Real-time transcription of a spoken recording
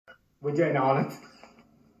We're doing Ireland.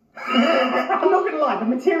 I'm not gonna lie, the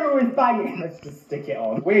material is banging. Let's just stick it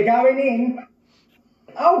on. We're going in.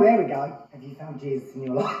 Oh, there we go. Have you found Jesus in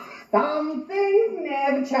your life? Some things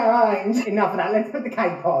never change. Enough of that, let's put the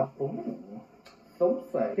cake on. Ooh,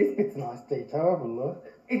 saucy. This bit's a nice detail, have a look.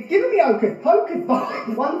 It's giving me hocus pocus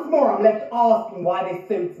vibes. Once more, I'm left asking why this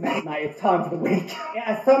suits me. Mate, it's time for the week. It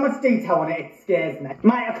has so much detail on it, it scares me.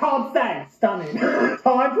 Mate, I can't say. Stunning. Time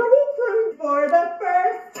for a walkthrough for the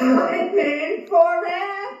first time in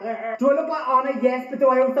forever. Do I look like Anna? Yes, but do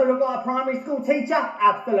I also look like a primary school teacher?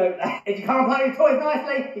 Absolutely. If you can't play with toys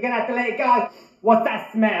nicely, you're gonna have to let it go. What's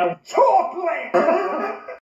that smell? Chocolate!